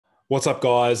What's up,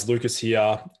 guys? Lucas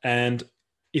here. And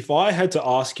if I had to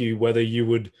ask you whether you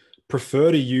would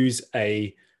prefer to use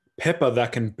a pepper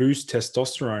that can boost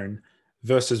testosterone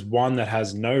versus one that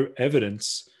has no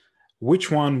evidence,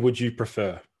 which one would you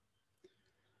prefer?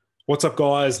 What's up,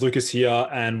 guys? Lucas here,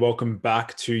 and welcome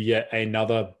back to yet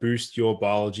another Boost Your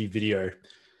Biology video.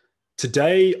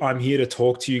 Today, I'm here to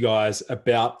talk to you guys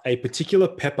about a particular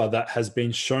pepper that has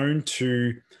been shown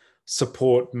to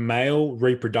support male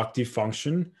reproductive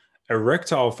function,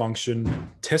 erectile function,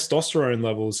 testosterone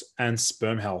levels, and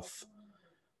sperm health.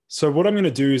 So what I'm going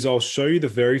to do is I'll show you the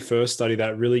very first study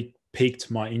that really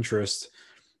piqued my interest.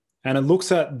 And it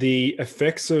looks at the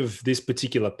effects of this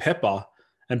particular pepper.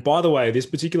 And by the way, this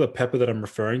particular pepper that I'm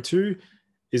referring to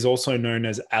is also known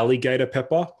as alligator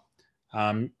pepper,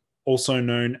 also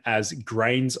known as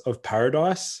grains of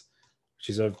paradise, which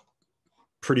is a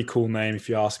pretty cool name if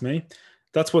you ask me.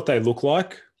 That's what they look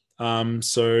like.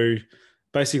 So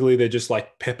basically, they're just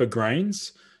like pepper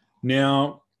grains.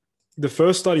 Now, the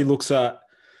first study looks at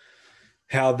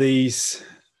how the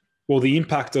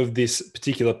impact of this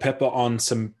particular pepper on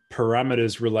some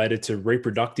parameters related to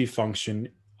reproductive function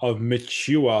of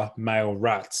mature male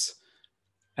rats.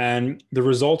 And the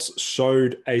results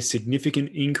showed a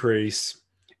significant increase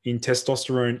in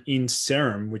testosterone in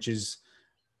serum, which is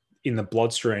in the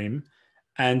bloodstream,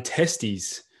 and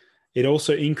testes. It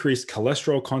also increased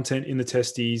cholesterol content in the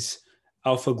testes,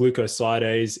 alpha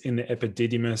glucosidase in the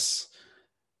epididymis,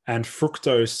 and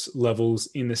fructose levels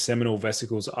in the seminal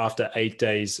vesicles after 8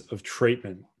 days of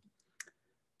treatment.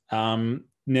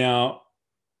 Now,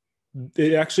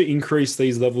 it actually increased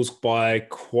these levels by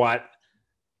quite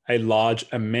a large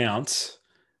amount.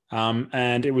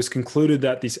 And it was concluded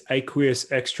that this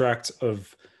aqueous extract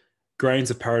of grains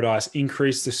of paradise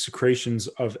increased the secretions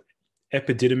of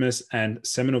epididymis and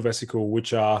seminal vesicle,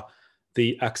 which are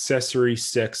the accessory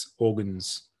sex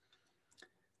organs.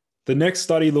 The next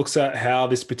study looks at how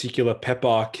this particular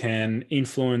pepper can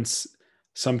influence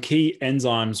some key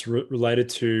enzymes related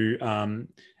to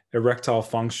erectile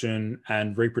function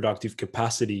and reproductive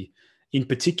capacity. In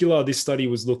particular, this study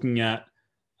was looking at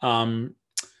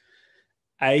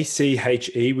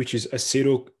ACHE, which is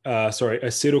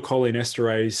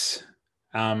acetylcholinesterase,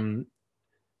 and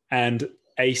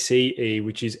ACE,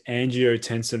 which is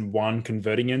angiotensin 1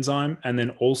 converting enzyme, and then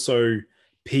also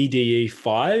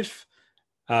PDE5.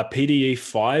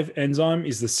 PDE5 enzyme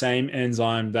is the same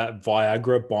enzyme that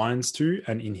Viagra binds to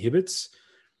and inhibits.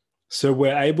 So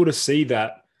we're able to see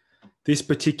that this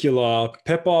particular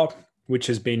pepper, which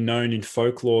has been known in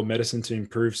folklore medicine to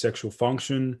improve sexual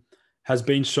function, has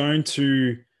been shown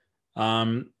to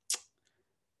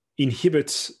inhibit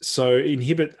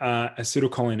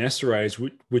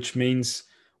acetylcholinesterase, which means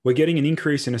we're getting an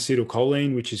increase in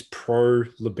acetylcholine, which is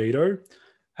pro-libido,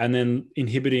 and then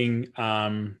inhibiting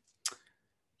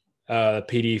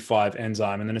PDE5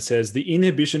 enzyme. And then it says the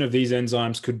inhibition of these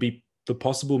enzymes could be the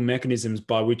possible mechanisms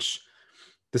by which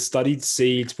the studied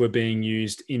seeds were being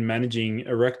used in managing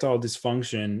erectile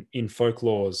dysfunction in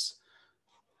folklores.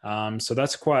 So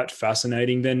that's quite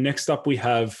fascinating. Then next up, we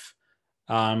have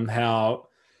how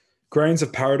grains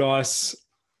of paradise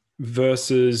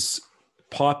versus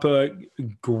Piper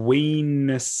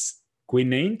guineans,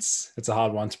 it's a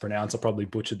hard one to pronounce, I probably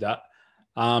butchered that,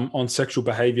 on sexual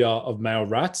behavior of male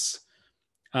rats.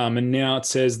 And now it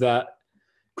says that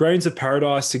grains of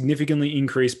paradise significantly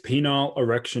increase penile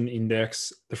erection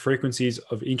index, the frequencies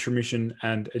of intromission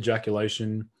and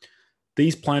ejaculation.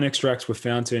 These plant extracts were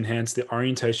found to enhance the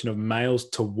orientation of males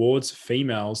towards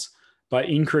females by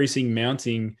increasing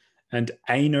mounting and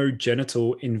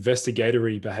anogenital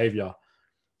investigatory behavior.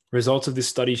 Results of this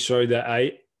study show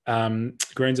that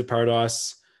grains of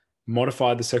paradise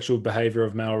modified the sexual behavior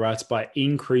of male rats by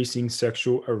increasing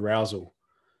sexual arousal.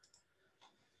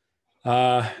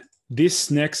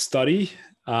 This next study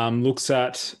looks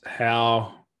at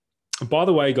how, by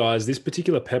the way, guys, this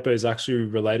particular pepper is actually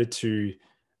related to,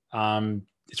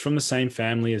 it's from the same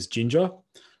family as ginger.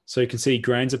 So you can see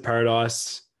grains of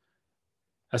paradise,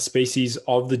 a species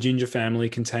of the ginger family,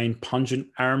 contain pungent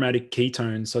aromatic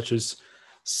ketones such as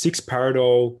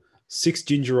 6-paradol,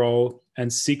 6-gingerol, and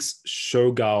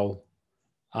 6-shogal.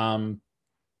 And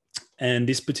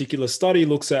this particular study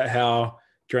looks at how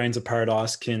grains of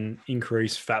paradise can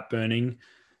increase fat burning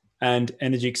and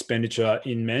energy expenditure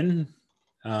in men,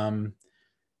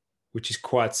 which is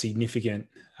quite significant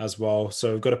as well.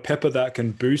 So we've got a pepper that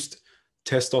can boost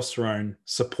testosterone,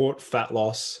 support fat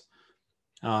loss,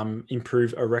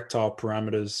 improve erectile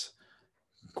parameters.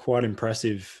 Quite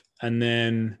impressive. And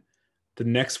then the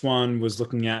next one was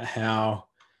looking at how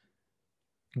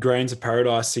grains of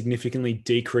paradise significantly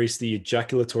decrease the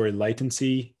ejaculatory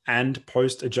latency and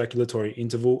post-ejaculatory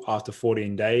interval after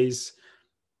 14 days.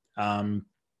 And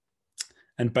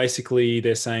basically,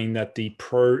 they're saying that the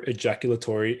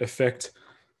pro-ejaculatory effect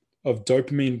of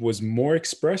dopamine was more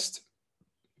expressed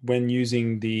when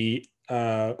using the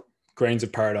grains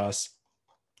of paradise.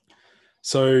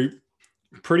 So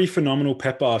pretty phenomenal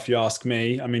pepper, if you ask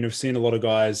me. I mean, I've seen a lot of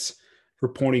guys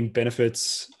reporting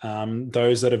benefits.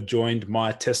 Those that have joined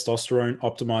my testosterone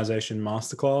optimization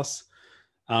masterclass,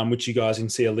 which you guys can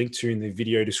see a link to in the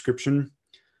video description.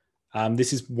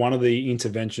 This is one of the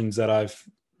interventions that I've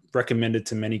recommended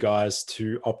to many guys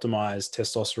to optimize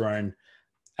testosterone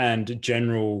and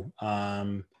general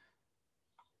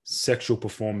sexual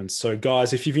performance. So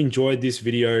guys, if you've enjoyed this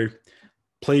video,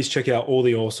 please check out all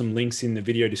the awesome links in the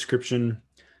video description.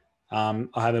 I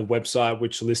have a website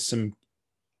which lists some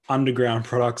underground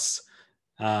products,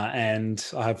 and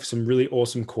I have some really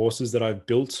awesome courses that I've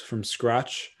built from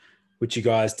scratch, which you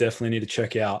guys definitely need to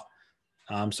check out.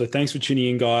 So thanks for tuning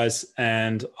in, guys,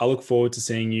 and I look forward to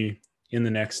seeing you in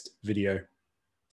the next video.